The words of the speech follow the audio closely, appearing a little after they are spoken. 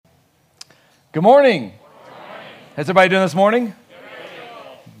Good morning. How's everybody doing this morning?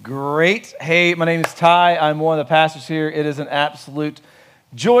 Great. Hey, my name is Ty. I'm one of the pastors here. It is an absolute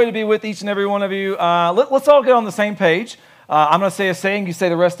joy to be with each and every one of you. Let's all get on the same page. I'm going to say a saying. You say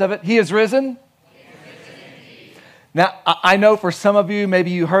the rest of it. He is risen. Now, I know for some of you,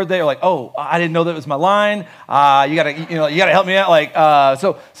 maybe you heard that, you're like, oh, I didn't know that was my line. You gotta help me out.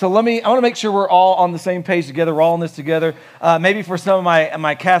 So I want to make sure we're all on the same page together. We're all in this together. Maybe for some of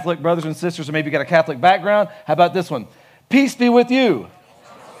my Catholic brothers and sisters, or maybe you got a Catholic background, how about this one? Peace be with you.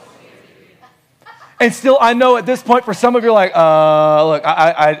 And still, I know at this point, for some of you, like, look,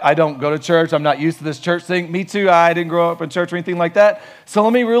 I don't go to church. I'm not used to this church thing. Me too. I didn't grow up in church or anything like that. So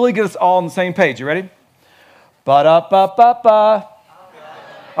let me really get us all on the same page. You ready? Ba-da-ba-ba-ba.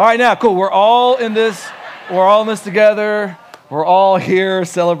 All right, now, cool. We're all in this together. We're all here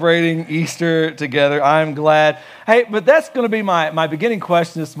celebrating Easter together. I'm glad. Hey, but that's going to be my beginning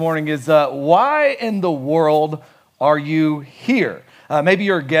question this morning is, why in the world are you here? Maybe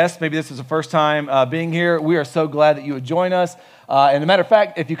you're a guest. Maybe this is the first time being here. We are so glad that you would join us. And as a matter of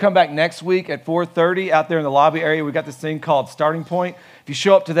fact, if you come back next week at 4:30 out there in the lobby area, we got this thing called Starting Point. If you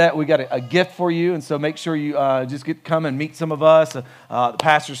show up to that, we got a gift for you. And so make sure you just come and meet some of us. The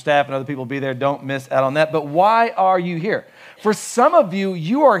pastor, staff, and other people will be there. Don't miss out on that. But why are you here? For some of you,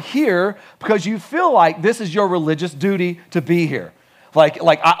 you are here because you feel like this is your religious duty to be here. Like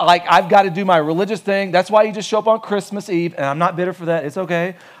I've got to do my religious thing. That's why you just show up on Christmas Eve, and I'm not bitter for that. It's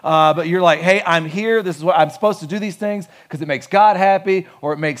okay. But you're like, hey, I'm here. This is what I'm supposed to do these things because it makes God happy,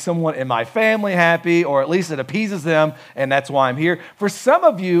 or it makes someone in my family happy, or at least it appeases them, and that's why I'm here. For some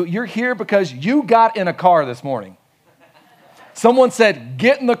of you, you're here because you got in a car this morning. Someone said,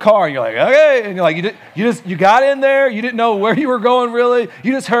 get in the car, and you're like, okay. And you're like, you got in there. You didn't know where you were going, really.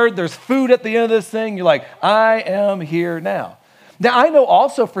 You just heard there's food at the end of this thing. You're like, I am here now. Now, I know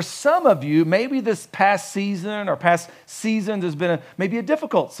also for some of you, maybe this past season or past seasons has been maybe a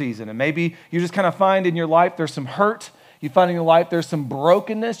difficult season, and maybe you just kind of find in your life there's some hurt. You find in your life there's some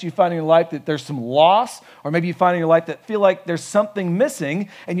brokenness. You find in your life that there's some loss, or maybe you find in your life that feel like there's something missing,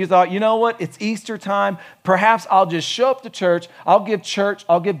 and you thought, you know what, it's Easter time. Perhaps I'll just show up to church. I'll give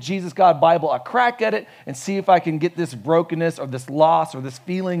Jesus, God, Bible a crack at it and see if I can get this brokenness or this loss or this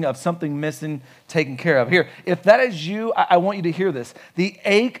feeling of something missing taken care of. Here, if that is you, I want you to hear this. The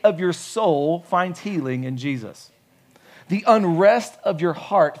ache of your soul finds healing in Jesus. The unrest of your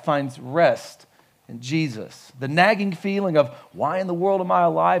heart finds rest in Jesus. The nagging feeling of why in the world am I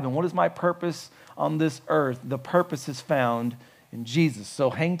alive and what is my purpose on this earth? The purpose is found in Jesus. So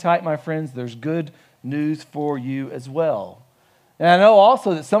hang tight, my friends. There's good news for you as well. And I know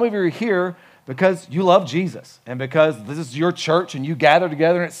also that some of you are here because you love Jesus and because this is your church and you gather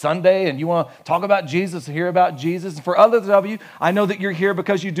together and it's Sunday and you want to talk about Jesus and hear about Jesus. And for others of you, I know that you're here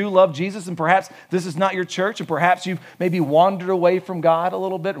because you do love Jesus, and perhaps this is not your church, and perhaps you've maybe wandered away from God a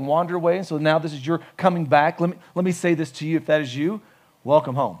little bit and wandered away, and so now this is your coming back. Let me say this to you, if that is you,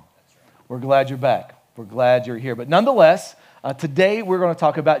 welcome home. We're glad you're back. We're glad you're here. But nonetheless, today we're going to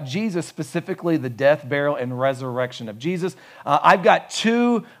talk about Jesus, specifically the death, burial, and resurrection of Jesus. I've got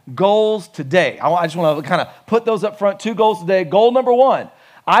two goals today. I just want to kind of put those up front. Two goals today. Goal number one,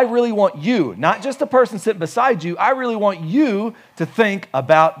 I really want you, not just the person sitting beside you, I really want you to think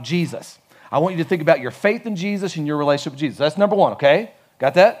about Jesus. I want you to think about your faith in Jesus and your relationship with Jesus. That's number one, okay?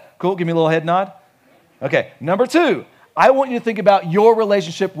 Got that? Cool. Give me a little head nod. Okay. Number two, I want you to think about your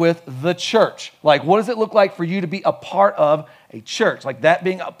relationship with the church. Like, what does it look like for you to be a part of a church? Like that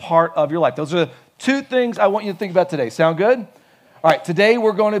being a part of your life. Those are the two things I want you to think about today. Sound good? All right, today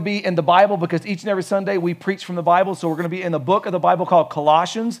we're going to be in the Bible because each and every Sunday we preach from the Bible. So we're going to be in the book of the Bible called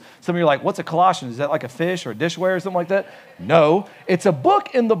Colossians. Some of you are like, what's a Colossian? Is that like a fish or a dishware or something like that? No, it's a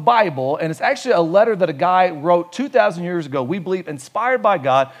book in the Bible, and it's actually a letter that a guy wrote 2,000 years ago, we believe inspired by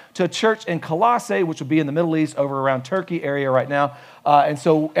God, to a church in Colossae, which would be in the Middle East over around Turkey area right now. And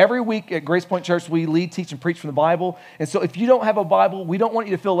so every week at Grace Point Church, we lead, teach, and preach from the Bible. And so if you don't have a Bible, we don't want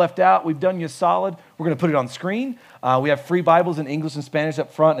you to feel left out. We've done you a solid. We're going to put it on the screen. We have free Bibles in English and Spanish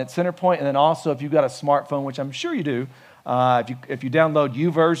up front and at Center Point. And then also, if you've got a smartphone, which I'm sure you do, if you download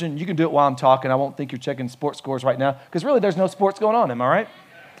YouVersion, you can do it while I'm talking. I won't think you're checking sports scores right now because really there's no sports going on. Am I right?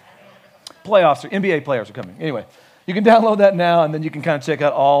 Playoffs or NBA players are coming. Anyway, you can download that now, and then you can kind of check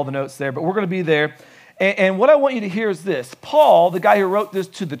out all the notes there. But we're going to be there. And what I want you to hear is this. Paul, the guy who wrote this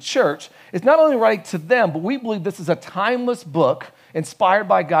to the church, is not only writing to them, but we believe this is a timeless book inspired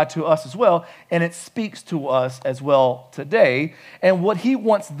by God to us as well, and it speaks to us as well today. And what he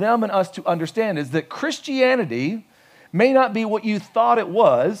wants them and us to understand is that Christianity may not be what you thought it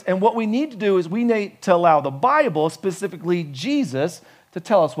was, and what we need to do is we need to allow the Bible, specifically Jesus, to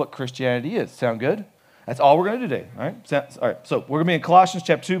tell us what Christianity is. Sound good? That's all we're going to do today. All right, so we're going to be in Colossians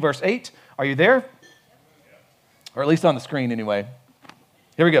chapter 2, verse 8. Are you there? Or at least on the screen anyway.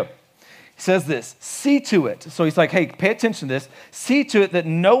 Here we go. He says this, see to it. So he's like, hey, pay attention to this. See to it that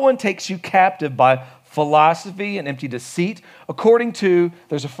no one takes you captive by philosophy and empty deceit, according to,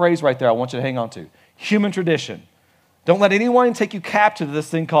 there's a phrase right there I want you to hang on to, human tradition. Don't let anyone take you captive to this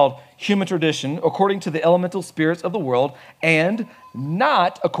thing called human tradition, according to the elemental spirits of the world, and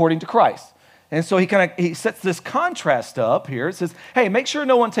not according to Christ. And so he sets this contrast up here. It says, hey, make sure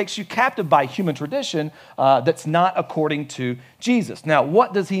no one takes you captive by human tradition that's not according to Jesus. Now,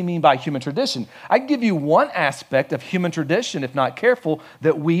 what does he mean by human tradition? I can give you one aspect of human tradition, if not careful,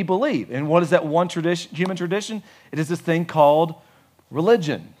 that we believe. And what is that one tradition, human tradition? It is this thing called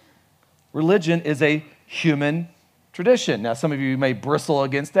religion. Religion is a human tradition. Now, some of you may bristle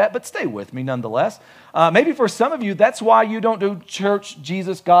against that, but stay with me nonetheless. Maybe for some of you, that's why you don't do church,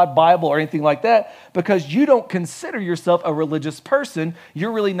 Jesus, God, Bible, or anything like that, because you don't consider yourself a religious person.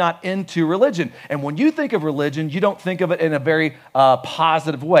 You're really not into religion. And when you think of religion, you don't think of it in a very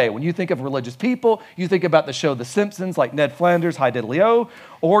positive way. When you think of religious people, you think about the show The Simpsons, like Ned Flanders, Hi Diddley-O,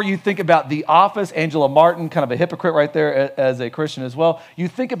 or you think about The Office, Angela Martin, kind of a hypocrite right there as a Christian as well. You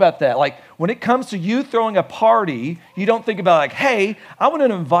think about that. Like when it comes to you throwing a party, you don't think about like, hey, I want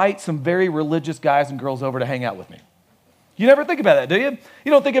to invite some very religious guys and girls over to hang out with me. You never think about that, do you?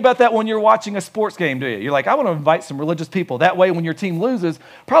 You don't think about that when you're watching a sports game, do you? You're like, I want to invite some religious people. That way when your team loses,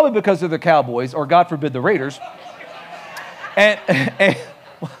 probably because they're the Cowboys or God forbid the Raiders, and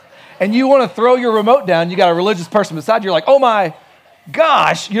you want to throw your remote down, you got a religious person beside you, you're like, oh my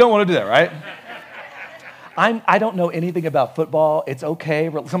gosh, you don't want to do that, right? I don't know anything about football. It's okay.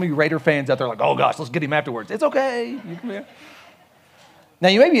 Some of you Raider fans out there are like, oh gosh, let's get him afterwards. It's okay. You can be. Now,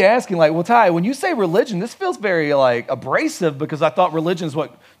 you may be asking, like, well, Ty, when you say religion, this feels very, like, abrasive because I thought religion is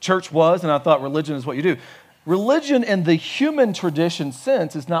what church was and I thought religion is what you do. Religion in the human tradition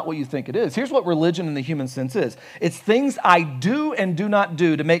sense is not what you think it is. Here's what religion in the human sense is. It's things I do and do not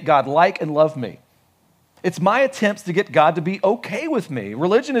do to make God like and love me. It's my attempts to get God to be okay with me.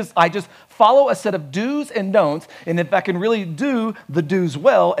 Religion is I just follow a set of do's and don'ts, and if I can really do the do's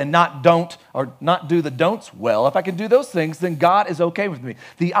well and not do the don'ts well, if I can do those things, then God is okay with me.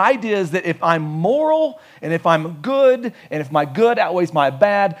 The idea is that if I'm moral and if I'm good and if my good outweighs my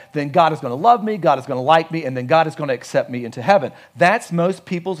bad, then God is going to love me, God is going to like me, and then God is going to accept me into heaven. That's most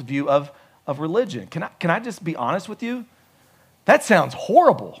people's view of religion. Can I just be honest with you? That sounds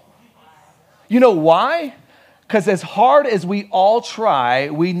horrible. You know why? Because as hard as we all try,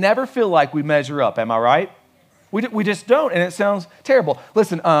 we never feel like we measure up. Am I right? We just don't, and it sounds terrible.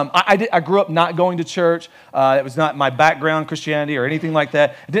 Listen, I grew up not going to church. It was not my background, Christianity or anything like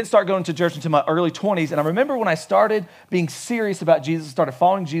that. I didn't start going to church until my early 20s, and I remember when I started being serious about Jesus, started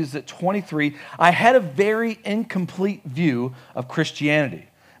following Jesus at 23, I had a very incomplete view of Christianity.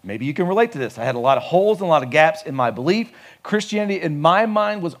 Maybe you can relate to this. I had a lot of holes and a lot of gaps in my belief. Christianity, in my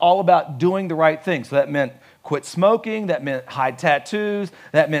mind, was all about doing the right thing. So that meant quit smoking. That meant hide tattoos.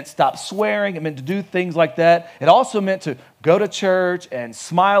 That meant stop swearing. It meant to do things like that. It also meant to go to church and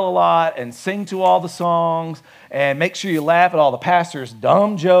smile a lot and sing to all the songs and make sure you laugh at all the pastor's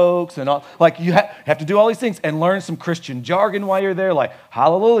dumb jokes and all. Like you have to do all these things and learn some Christian jargon while you're there, like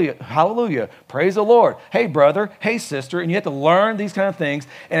hallelujah, hallelujah, praise the Lord. Hey, brother, hey, sister. And you have to learn these kind of things.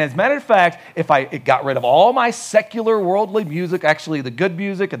 And as a matter of fact, if it got rid of all my secular worldly music, actually the good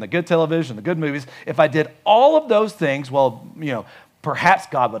music and the good television, the good movies, if I did all of those things, well, perhaps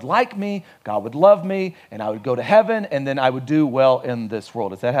God would like me, God would love me, and I would go to heaven, and then I would do well in this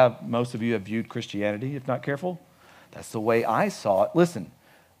world. Is that how most of you have viewed Christianity, if not careful? That's the way I saw it. Listen,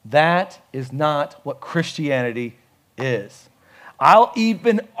 that is not what Christianity is. I'll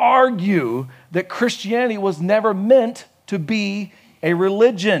even argue that Christianity was never meant to be a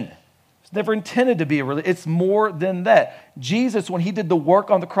religion. It's never intended to be a religion. It's more than that. Jesus, when he did the work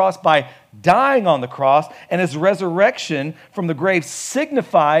on the cross by dying on the cross, and his resurrection from the grave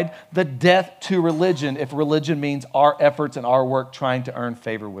signified the death to religion, if religion means our efforts and our work trying to earn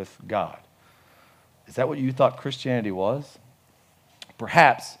favor with God. Is that what you thought Christianity was?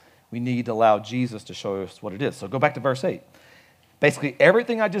 Perhaps we need to allow Jesus to show us what it is. So go back to verse 8. Basically,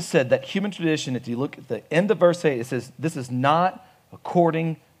 everything I just said, that human tradition, if you look at the end of verse 8, it says, this is not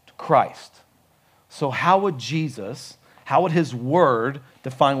according to Christ. So how would his word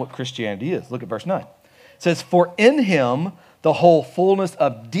define what Christianity is? Look at verse 9. It says, for in him the whole fullness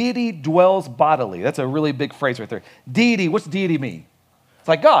of deity dwells bodily. That's a really big phrase right there. Deity, what's deity mean? It's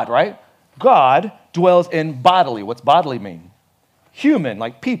like God, right? God dwells in bodily. What's bodily mean? Human,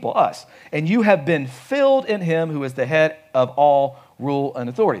 like people, us. And you have been filled in him who is the head of all rule, and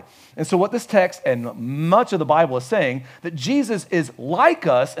authority. And so what this text and much of the Bible is saying, that Jesus is like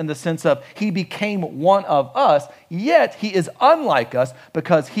us in the sense of he became one of us, yet he is unlike us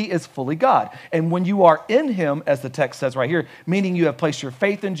because he is fully God. And when you are in him, as the text says right here, meaning you have placed your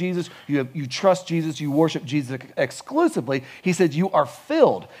faith in Jesus, you trust Jesus, you worship Jesus exclusively, he said you are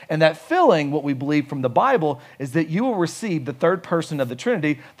filled. And that filling, what we believe from the Bible, is that you will receive the third person of the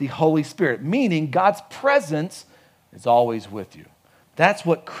Trinity, the Holy Spirit, meaning God's presence is always with you. That's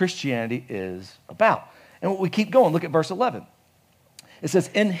what Christianity is about. And we keep going. Look at verse 11. It says,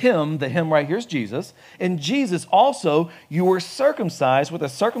 in him, the him right here is Jesus. In Jesus also you were circumcised with a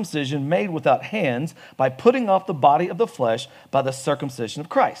circumcision made without hands by putting off the body of the flesh by the circumcision of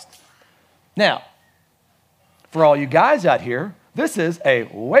Christ. Now, for all you guys out here, this is a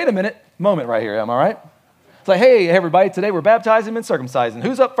wait a minute moment right here. Am I right? It's like, hey, everybody, today we're baptizing and circumcising.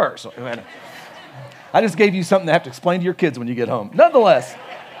 Who's up first? I just gave you something to have to explain to your kids when you get home. Nonetheless,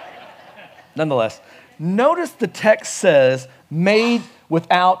 notice the text says, made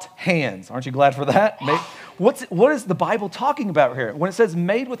without hands. Aren't you glad for that? What is the Bible talking about here? When it says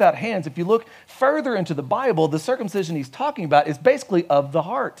made without hands, if you look further into the Bible, the circumcision he's talking about is basically of the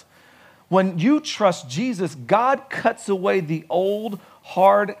heart. When you trust Jesus, God cuts away the old,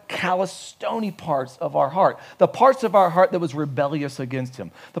 hard, callous, stony parts of our heart. The parts of our heart that was rebellious against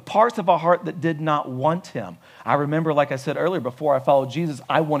him. The parts of our heart that did not want him. I remember, like I said earlier, before I followed Jesus,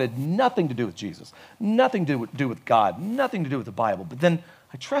 I wanted nothing to do with Jesus. Nothing to do with God. Nothing to do with the Bible. But then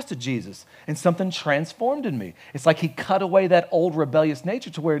I trusted Jesus, and something transformed in me. It's like he cut away that old rebellious nature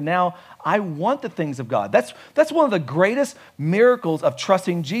to where now I want the things of God. That's one of the greatest miracles of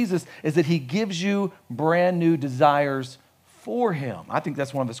trusting Jesus, is that he gives you brand new desires for him. I think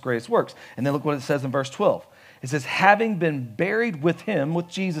that's one of his greatest works. And then look what it says in verse 12. It says, having been buried with him, with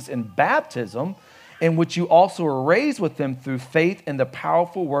Jesus in baptism, in which you also were raised with him through faith in the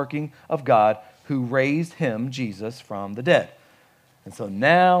powerful working of God who raised him, Jesus, from the dead. And so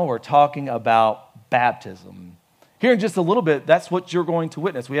now we're talking about baptism. Here in just a little bit, that's what you're going to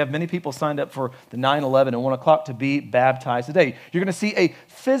witness. We have many people signed up for the 9/11 and 1 o'clock to be baptized today. You're going to see a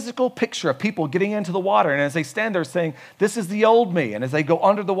physical picture of people getting into the water. And as they stand there saying, this is the old me. And as they go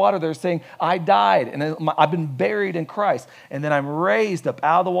under the water, they're saying, I died and I've been buried in Christ. And then I'm raised up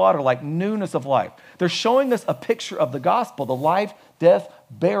out of the water like newness of life. They're showing us a picture of the gospel, the life, death,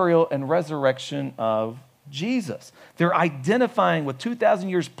 burial, and resurrection of Jesus. They're identifying with 2,000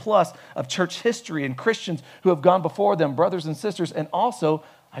 years plus of church history and Christians who have gone before them, brothers and sisters, and also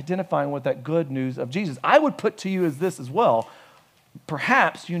identifying with that good news of Jesus. I would put to you as this as well.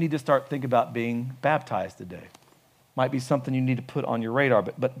 Perhaps you need to start thinking about being baptized today. Might be something you need to put on your radar,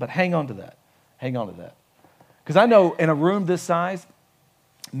 but hang on to that. Hang on to that. Because I know in a room this size,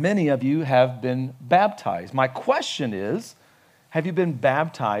 many of you have been baptized. My question is, have you been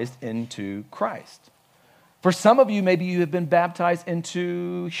baptized into Christ? For some of you, maybe you have been baptized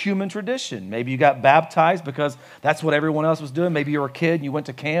into human tradition. Maybe you got baptized because that's what everyone else was doing. Maybe you were a kid and you went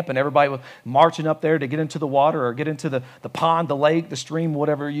to camp and everybody was marching up there to get into the water or get into the pond, the lake, the stream,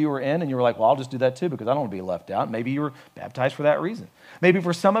 whatever you were in. And you were like, well, I'll just do that too because I don't want to be left out. Maybe you were baptized for that reason. Maybe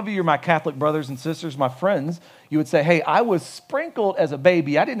for some of you, you're my Catholic brothers and sisters, my friends. You would say, hey, I was sprinkled as a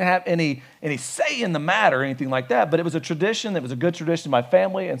baby. I didn't have any say in the matter or anything like that, but it was a tradition. It was a good tradition in my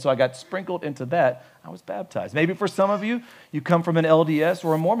family, and so I got sprinkled into that. I was baptized. Maybe for some of you, you come from an LDS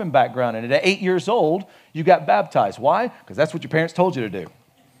or a Mormon background, and at 8 years old, you got baptized. Why? Because that's what your parents told you to do.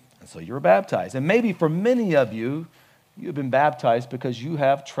 And so you were baptized. And maybe for many of you, you've been baptized because you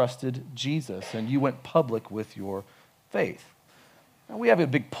have trusted Jesus, and you went public with your faith. Now, we have a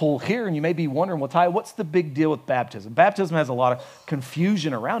big pull here, and you may be wondering, well, Ty, what's the big deal with baptism? Baptism has a lot of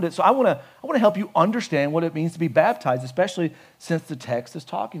confusion around it, so I want to help you understand what it means to be baptized, especially since the text is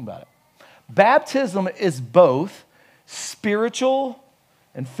talking about it. Baptism is both spiritual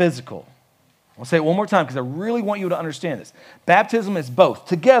and physical. I'll say it one more time because I really want you to understand this. Baptism is both.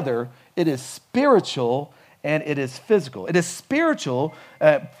 Together, it is spiritual and it is physical. It is spiritual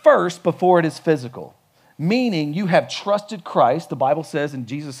first before it is physical. Meaning you have trusted Christ. The Bible says, and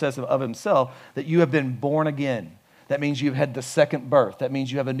Jesus says of himself, that you have been born again. That means you've had the second birth. That means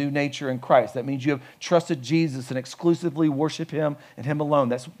you have a new nature in Christ. That means you have trusted Jesus and exclusively worship him and him alone.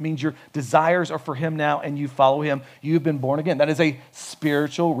 That means your desires are for him now and you follow him. You've been born again. That is a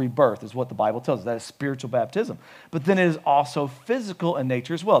spiritual rebirth, is what the Bible tells us. That is spiritual baptism. But then it is also physical in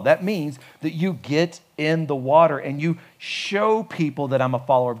nature as well. That means that you get in the water and you show people that I'm a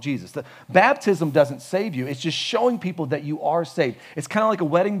follower of Jesus. The baptism doesn't save you. It's just showing people that you are saved. It's kind of like a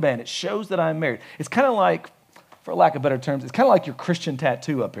wedding band. It shows that I'm married. It's kind of like for lack of better terms, it's kind of like your Christian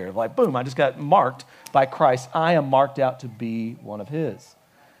tattoo up here. Like, boom, I just got marked by Christ. I am marked out to be one of his.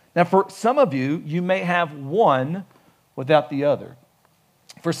 Now, for some of you, you may have one without the other.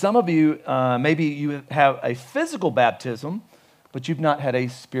 For some of you, maybe you have a physical baptism, but you've not had a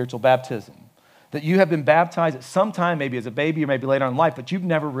spiritual baptism. That you have been baptized at some time, maybe as a baby or maybe later on in life, but you've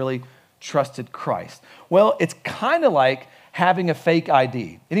never really trusted Christ. Well, it's kind of like having a fake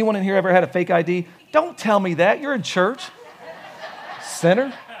ID. Anyone in here ever had a fake ID? Don't tell me that. You're in church.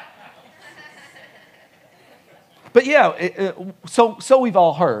 Sinner. But yeah, so we've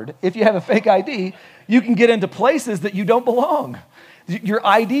all heard, if you have a fake ID, you can get into places that you don't belong. Your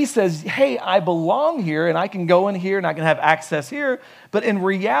ID says, hey, I belong here, and I can go in here, and I can have access here. But in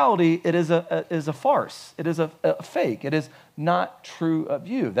reality, it is a farce. It is a fake. It is not true of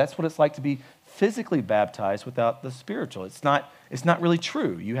you. That's what it's like to be physically baptized without the spiritual. It's not really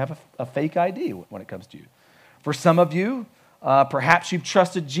true. You have a fake ID when it comes to you. For some of you, perhaps you've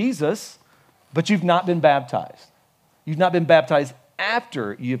trusted Jesus, but you've not been baptized. You've not been baptized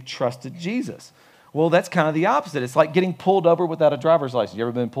after you've trusted Jesus. Well, that's kind of the opposite. It's like getting pulled over without a driver's license. You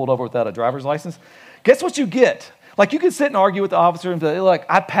ever been pulled over without a driver's license? Guess what you get? Like, you can sit and argue with the officer and be like,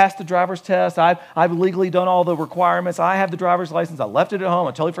 I passed the driver's test. I've legally done all the requirements. I have the driver's license. I left it at home.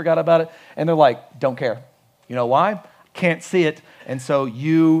 I totally forgot about it. And they're like, don't care. You know why? Can't see it. And so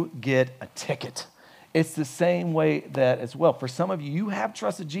you get a ticket. It's the same way that as well. For some of you, you have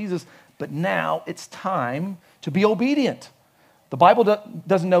trusted Jesus, but now it's time to be obedient. The Bible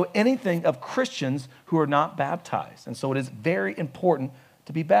doesn't know anything of Christians who are not baptized. And so it is very important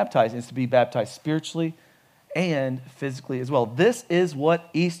to be baptized. It's to be baptized spiritually and physically as well. This is what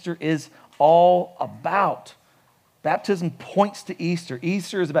Easter is all about. Baptism points to Easter.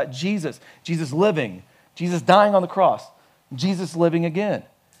 Easter is about Jesus. Jesus living. Jesus dying on the cross. Jesus living again.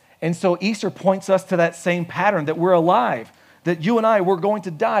 And so Easter points us to that same pattern, that we're alive, that you and I, we're going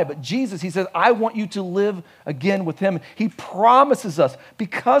to die. But Jesus, he says, I want you to live again with him. He promises us,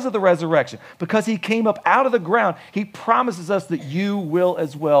 because of the resurrection, because he came up out of the ground, he promises us that you will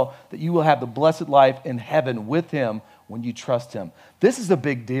as well, that you will have the blessed life in heaven with him when you trust him. This is a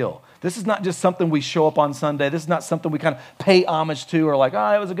big deal. This is not just something we show up on Sunday. This is not something we kind of pay homage to or like,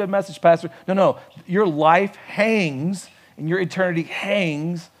 that was a good message, Pastor. No. Your life hangs and your eternity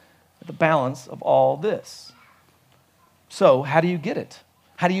hangs at the balance of all this. So how do you get it?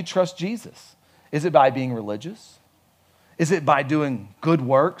 How do you trust Jesus? Is it by being religious? Is it by doing good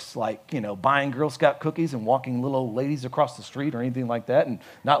works like, buying Girl Scout cookies and walking little old ladies across the street or anything like that and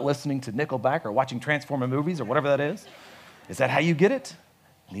not listening to Nickelback or watching Transformer movies or whatever that is? Is that how you get it?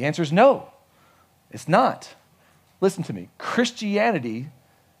 And the answer is no. It's not. Listen to me. Christianity,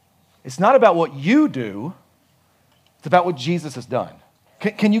 it's not about what you do. It's about what Jesus has done.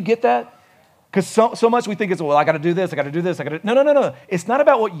 Can you get that? Because so much we think it's, I got to do this, I got to do this, No. It's not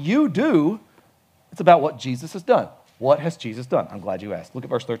about what you do. It's about what Jesus has done. What has Jesus done? I'm glad you asked. Look at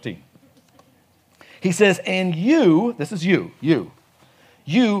verse 13. He says, and you, this is you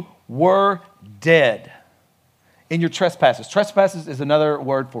were dead in your trespasses. Trespasses is another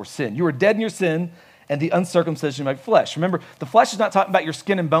word for sin. You were dead in your sin and the uncircumcision of your flesh. Remember, the flesh is not talking about your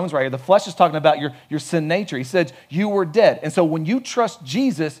skin and bones right here. The flesh is talking about your sin nature. He said, you were dead. And so when you trust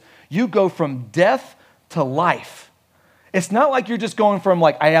Jesus, you go from death to life. It's not like you're just going from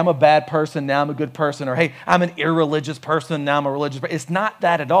I am a bad person, now I'm a good person, or hey, I'm an irreligious person, now I'm a religious person. It's not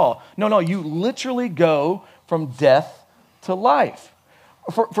that at all. No, you literally go from death to life.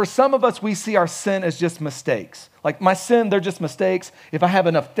 For some of us, we see our sin as just mistakes. Like my sin, they're just mistakes. If I have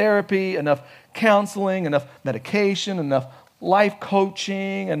enough therapy, enough counseling, enough medication, enough life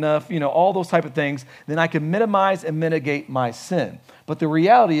coaching, enough, all those type of things, then I can minimize and mitigate my sin. But the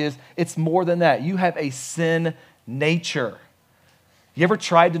reality is, it's more than that. You have a sin nature. You ever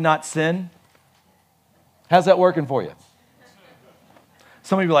tried to not sin? How's that working for you?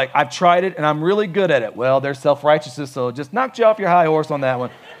 Some of you are like, I've tried it and I'm really good at it. Well, there's self-righteousness, so just knocked you off your high horse on that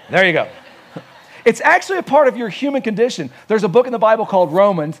one. There you go. It's actually a part of your human condition. There's a book in the Bible called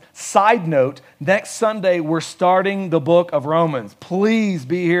Romans. Side note, next Sunday, we're starting the book of Romans. Please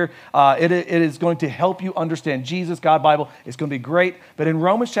be here. It is going to help you understand Jesus, God, Bible. It's going to be great. But in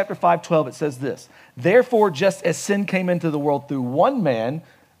Romans chapter 5:12, it says this, therefore, just as sin came into the world through one man,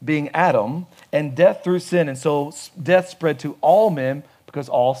 being Adam, and death through sin, and so death spread to all men because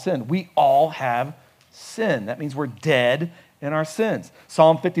all sinned. We all have sin. That means we're dead in our sins.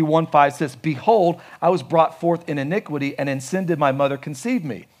 Psalm 51:5 says, behold, I was brought forth in iniquity, and in sin did my mother conceive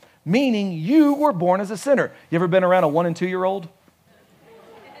me. Meaning you were born as a sinner. You ever been around a 1- and 2-year-old?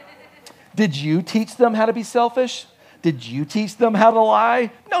 Did you teach them how to be selfish? Did you teach them how to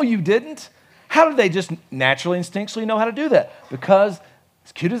lie? No, you didn't. How do they just naturally, instinctually know how to do that? Because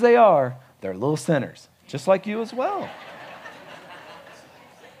as cute as they are, they're little sinners, just like you as well.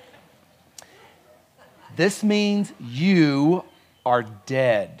 This means you are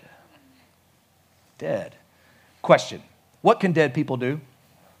dead. Dead. Question, what can dead people do?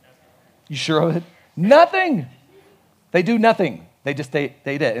 You sure of it? Nothing. They do nothing. They just stay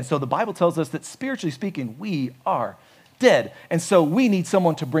dead. And so the Bible tells us that spiritually speaking, we are dead. And so we need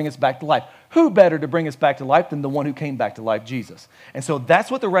someone to bring us back to life. Who better to bring us back to life than the one who came back to life, Jesus? And so that's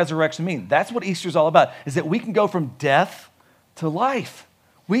what the resurrection means. That's what Easter's all about, is that we can go from death to life.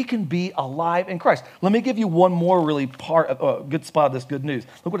 We can be alive in Christ. Let me give you one more really good spot of this good news.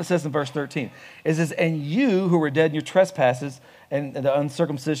 Look what it says in verse 13. It says, and you who were dead in your trespasses and the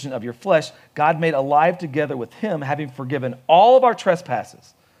uncircumcision of your flesh, God made alive together with him, having forgiven all of our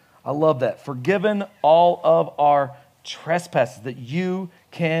trespasses. I love that. Forgiven all of our trespasses, that you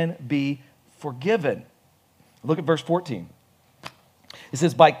can be forgiven. Look at verse 14. It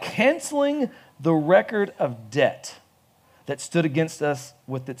says, by canceling the record of debt that stood against us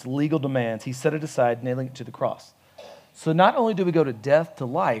with its legal demands, he set it aside, nailing it to the cross. So not only do we go to death to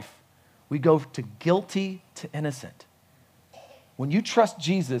life, we go to guilty to innocent. When you trust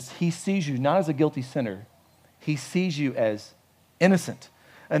Jesus, he sees you not as a guilty sinner, he sees you as innocent.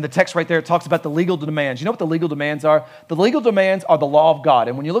 And the text right there talks about the legal demands. You know what the legal demands are? The legal demands are the law of God.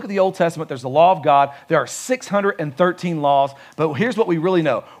 And when you look at the Old Testament, there's the law of God. There are 613 laws. But here's what we really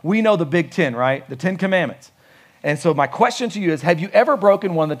know. We know the Big 10, right? The 10 Commandments. And so my question to you is, have you ever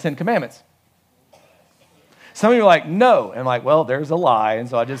broken one of the 10 Commandments? Some of you are like, no. And I'm like, well, there's a lie. And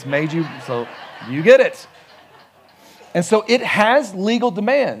so I just made you, so you get it. And so it has legal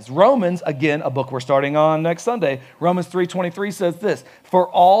demands. Romans, again, a book we're starting on next Sunday, Romans 3:23 says this, for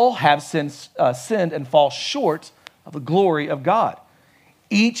all have sinned and fall short of the glory of God.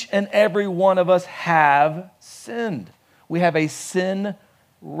 Each and every one of us have sinned. We have a sin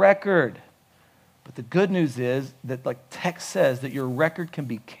record. But the good news is that, like text says, that your record can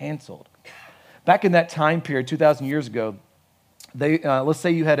be canceled. Back in that time period, 2,000 years ago, let's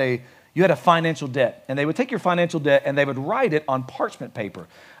say you had a financial debt, and they would take your financial debt and they would write it on parchment paper.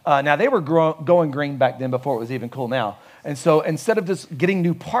 Now, they were going green back then before it was even cool now. And so instead of just getting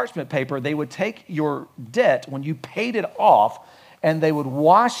new parchment paper, they would take your debt when you paid it off and they would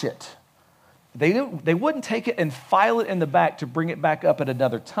wash it. They wouldn't take it and file it in the back to bring it back up at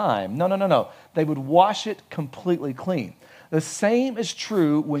another time. No. They would wash it completely clean. The same is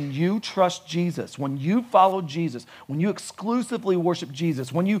true when you trust Jesus, when you follow Jesus, when you exclusively worship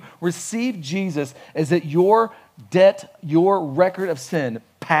Jesus, when you receive Jesus, is that your debt, your record of sin,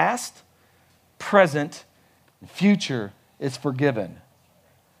 past, present, and future, is forgiven.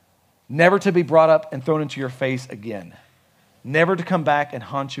 Never to be brought up and thrown into your face again. Never to come back and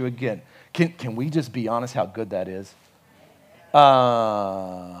haunt you again. Can we just be honest how good that is?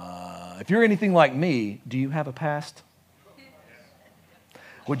 If you're anything like me, do you have a past?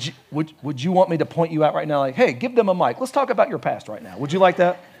 Would you want me to point you out right now like, hey, give them a mic. Let's talk about your past right now. Would you like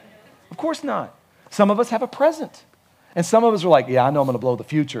that? Of course not. Some of us have a present. And some of us are like, yeah, I know I'm going to blow the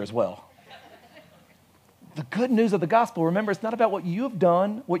future as well. The good news of the gospel, remember, it's not about what you have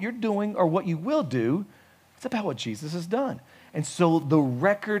done, what you're doing, or what you will do. It's about what Jesus has done. And so the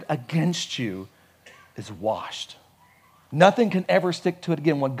record against you is washed. Nothing can ever stick to it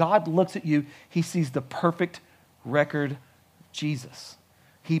again. When God looks at you, he sees the perfect record of Jesus.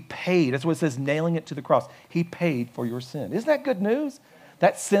 He paid. That's what it says, nailing it to the cross. He paid for your sin. Isn't that good news?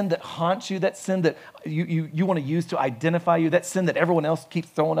 That sin that haunts you, that sin that you want to use to identify you, that sin that everyone else keeps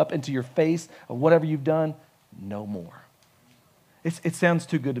throwing up into your face of whatever you've done, no more. It sounds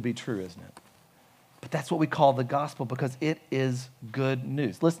too good to be true, isn't it? But that's what we call the gospel because it is good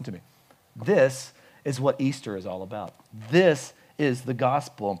news. Listen to me. This is what Easter is all about. This is the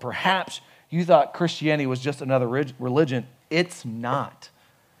gospel. And perhaps you thought Christianity was just another religion. It's not.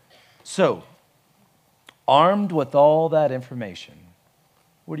 So, armed with all that information,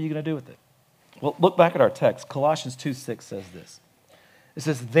 what are you going to do with it? Well, look back at our text. Colossians 2:6 says this. It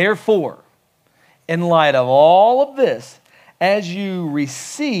says, therefore, in light of all of this, as you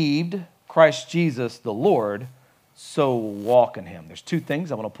received Christ Jesus the Lord, so walk in him. There's two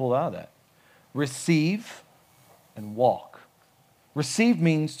things I want to pull out of that. Receive and walk. Receive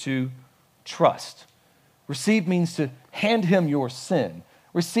means to trust. Receive means to hand him your sin.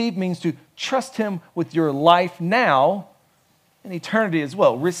 Receive means to trust him with your life now and eternity as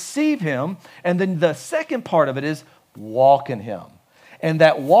well. Receive him, and then the second part of it is walk in him. And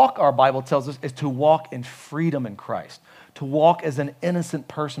that walk, our Bible tells us, is to walk in freedom in Christ. to walk as an innocent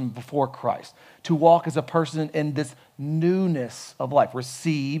person before Christ, to walk as a person in this newness of life,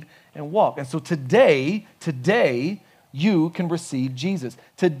 receive and walk. And so today, you can receive Jesus.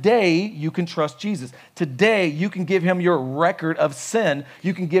 Today, you can trust Jesus. Today, you can give him your record of sin.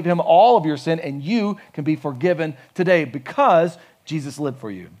 You can give him all of your sin, and you can be forgiven today because Jesus lived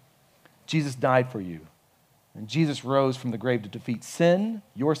for you. Jesus died for you. And Jesus rose from the grave to defeat sin,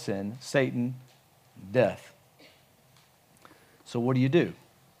 your sin, Satan, death. So what do?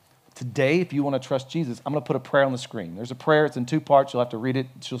 Today, if you want to trust Jesus, I'm going to put a prayer on the screen. There's a prayer. It's in 2 parts. You'll have to read it.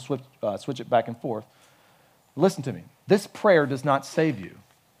 She'll switch it back and forth. Listen to me. This prayer does not save you.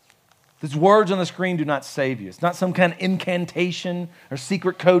 These words on the screen do not save you. It's not some kind of incantation or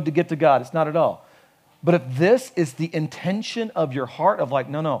secret code to get to God. It's not at all. But if this is the intention of your heart of like,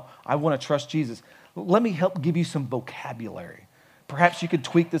 no, I want to trust Jesus, let me help give you some vocabulary. Perhaps you could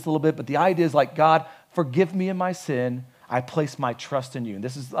tweak this a little bit, but the idea is like, God, forgive me of my sin. I place my trust in you. And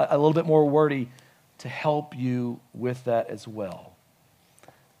this is a little bit more wordy to help you with that as well.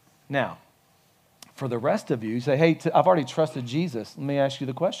 Now, for the rest of you, you say, hey, I've already trusted Jesus. Let me ask you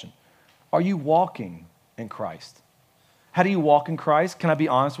the question. Are you walking in Christ? How do you walk in Christ? Can I be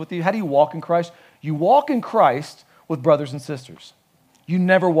honest with you? How do you walk in Christ? You walk in Christ with brothers and sisters. You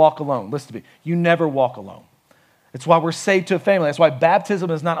never walk alone. Listen to me. You never walk alone. It's why we're saved to a family. That's why baptism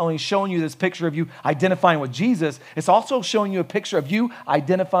is not only showing you this picture of you identifying with Jesus, it's also showing you a picture of you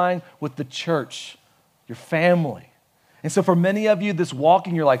identifying with the church, your family. And so for many of you, this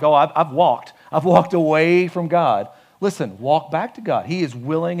walking, you're like, oh, I've walked away from God. Listen, walk back to God. He is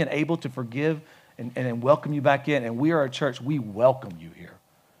willing and able to forgive and welcome you back in. And we are a church. We welcome you here.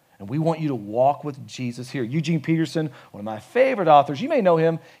 And we want you to walk with Jesus here. Eugene Peterson, one of my favorite authors. You may know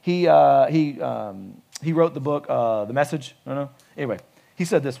him. He wrote the book, The Message. I don't know. Anyway, he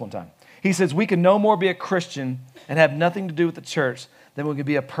said this one time. He says, we can no more be a Christian and have nothing to do with the church than we can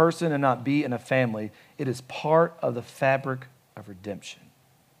be a person and not be in a family. It is part of the fabric of redemption.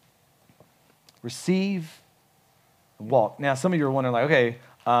 Receive and walk. Now, some of you are wondering, like, okay,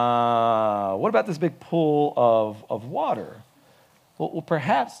 what about this big pool of water? Well,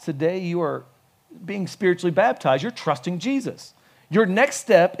 perhaps today you are being spiritually baptized. You're trusting Jesus. Your next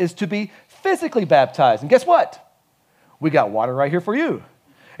step is to be physically baptized. And guess what? We got water right here for you.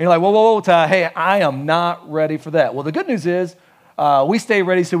 And you're like, whoa, Ty, hey, I am not ready for that. Well, the good news is we stay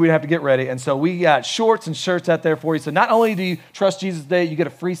ready so we don't have to get ready. And so we got shorts and shirts out there for you. So not only do you trust Jesus today, you get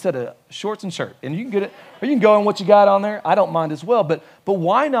a free set of shorts and shirt. And you can get it, or you can go in what you got on there. I don't mind as well. But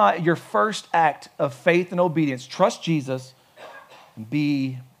why not your first act of faith and obedience, trust Jesus and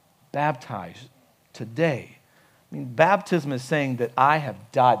be baptized today? I mean, baptism is saying that I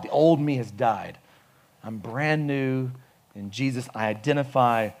have died. The old me has died. I'm brand new in Jesus. I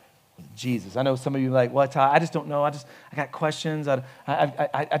identify with Jesus. I know some of you are like, well, Ty, I just don't know. I got questions. I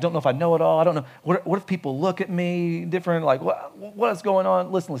don't know if I know it all. I don't know. What if people look at me different? Like, what is going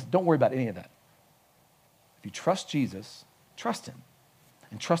on? Listen, don't worry about any of that. If you trust Jesus, trust him.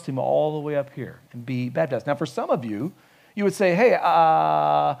 And trust him all the way up here and be baptized. Now, for some of you, you would say, hey,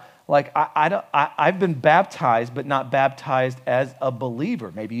 I've been baptized, but not baptized as a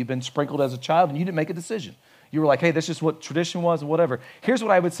believer. Maybe you've been sprinkled as a child and you didn't make a decision. You were like, hey, that's just what tradition was and whatever. Here's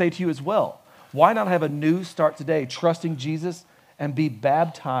what I would say to you as well. Why not have a new start today, trusting Jesus and be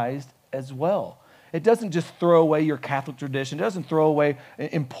baptized as well? It doesn't just throw away your Catholic tradition. It doesn't throw away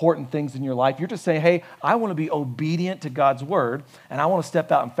important things in your life. You're just saying, hey, I want to be obedient to God's word and I want to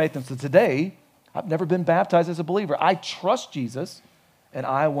step out in faith. And so today, I've never been baptized as a believer. I trust Jesus and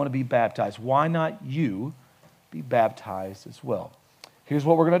I want to be baptized. Why not you be baptized as well? Here's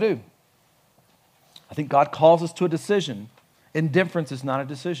what we're going to do. I think God calls us to a decision. Indifference is not a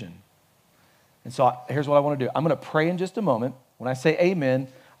decision. And so here's what I want to do. I'm going to pray in just a moment. When I say amen,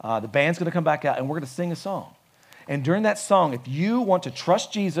 the band's going to come back out and we're going to sing a song. And during that song, if you want to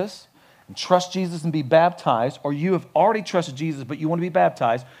trust Jesus and be baptized, or you have already trusted Jesus but you want to be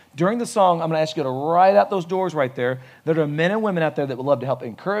baptized, during the song, I'm going to ask you to write out those doors right there. There are men and women out there that would love to help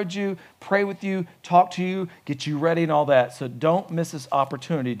encourage you, pray with you, talk to you, get you ready and all that. So don't miss this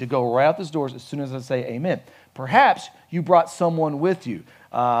opportunity to go right out those doors as soon as I say amen. Perhaps you brought someone with you.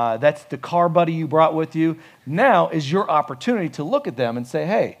 That's the car buddy you brought with you. Now is your opportunity to look at them and say,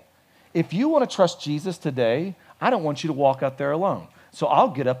 hey, if you want to trust Jesus today, I don't want you to walk out there alone. So I'll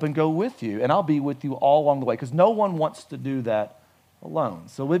get up and go with you, and I'll be with you all along the way, because no one wants to do that alone.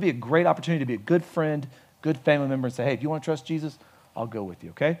 So it would be a great opportunity to be a good friend, good family member, and say, hey, if you want to trust Jesus, I'll go with you,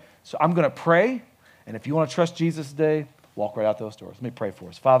 okay? So I'm going to pray, and if you want to trust Jesus today, walk right out those doors. Let me pray for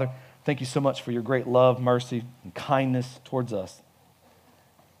us. Father, thank you so much for your great love, mercy, and kindness towards us.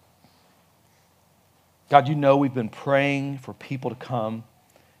 God, you know we've been praying for people to come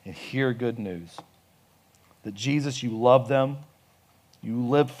and hear good news. That Jesus, you love them, you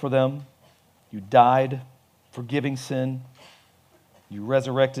lived for them, you died, forgiving sin, you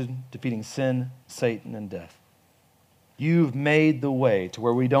resurrected, defeating sin, Satan, and death. You've made the way to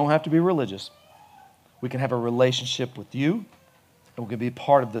where we don't have to be religious. We can have a relationship with you, and we can be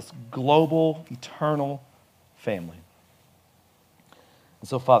part of this global, eternal family. And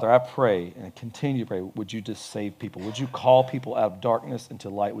so, Father, I pray and I continue to pray, would you just save people? Would you call people out of darkness into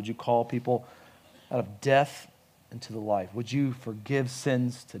light? Would you call people out of death into the life? Would you forgive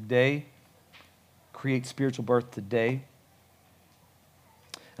sins today, create spiritual birth today?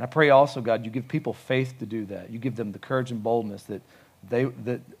 And I pray also, God, you give people faith to do that. You give them the courage and boldness that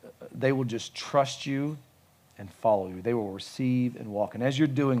they will just trust you and follow you. They will receive and walk. And as you're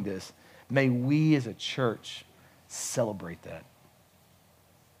doing this, may we as a church celebrate that.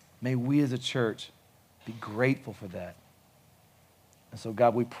 May we as a church be grateful for that. And so,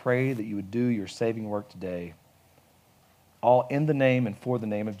 God, we pray that you would do your saving work today. All in the name and for the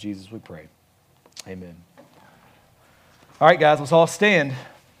name of Jesus we pray. Amen. All right, guys, let's all stand.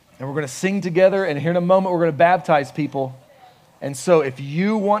 And we're going to sing together. And here in a moment, we're going to baptize people. And so if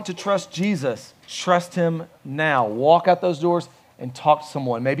you want to trust Jesus, trust him now. Walk out those doors and talk to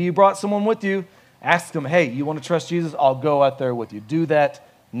someone. Maybe you brought someone with you. Ask them, hey, you want to trust Jesus? I'll go out there with you. Do that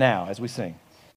now as we sing.